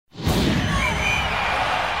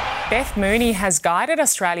Beth Mooney has guided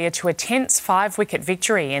Australia to a tense 5-wicket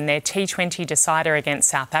victory in their T20 decider against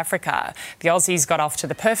South Africa. The Aussies got off to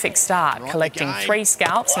the perfect start, collecting 3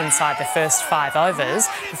 scalps inside the first 5 overs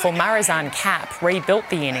before Marizanne Kapp rebuilt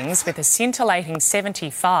the innings with a scintillating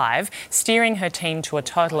 75, steering her team to a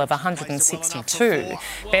total of 162.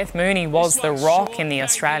 Beth Mooney was the rock in the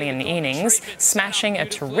Australian innings, smashing a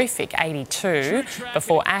terrific 82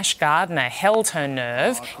 before Ash Gardner held her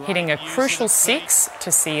nerve, hitting a crucial 6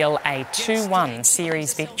 to seal a 2-1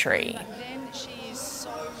 series victory.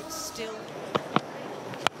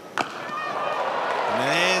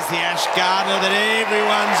 There's the Ash Gardner that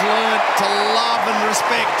everyone's learnt to love and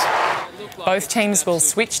respect. Both teams will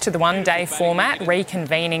switch to the one-day format,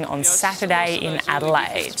 reconvening on Saturday in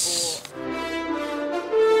Adelaide.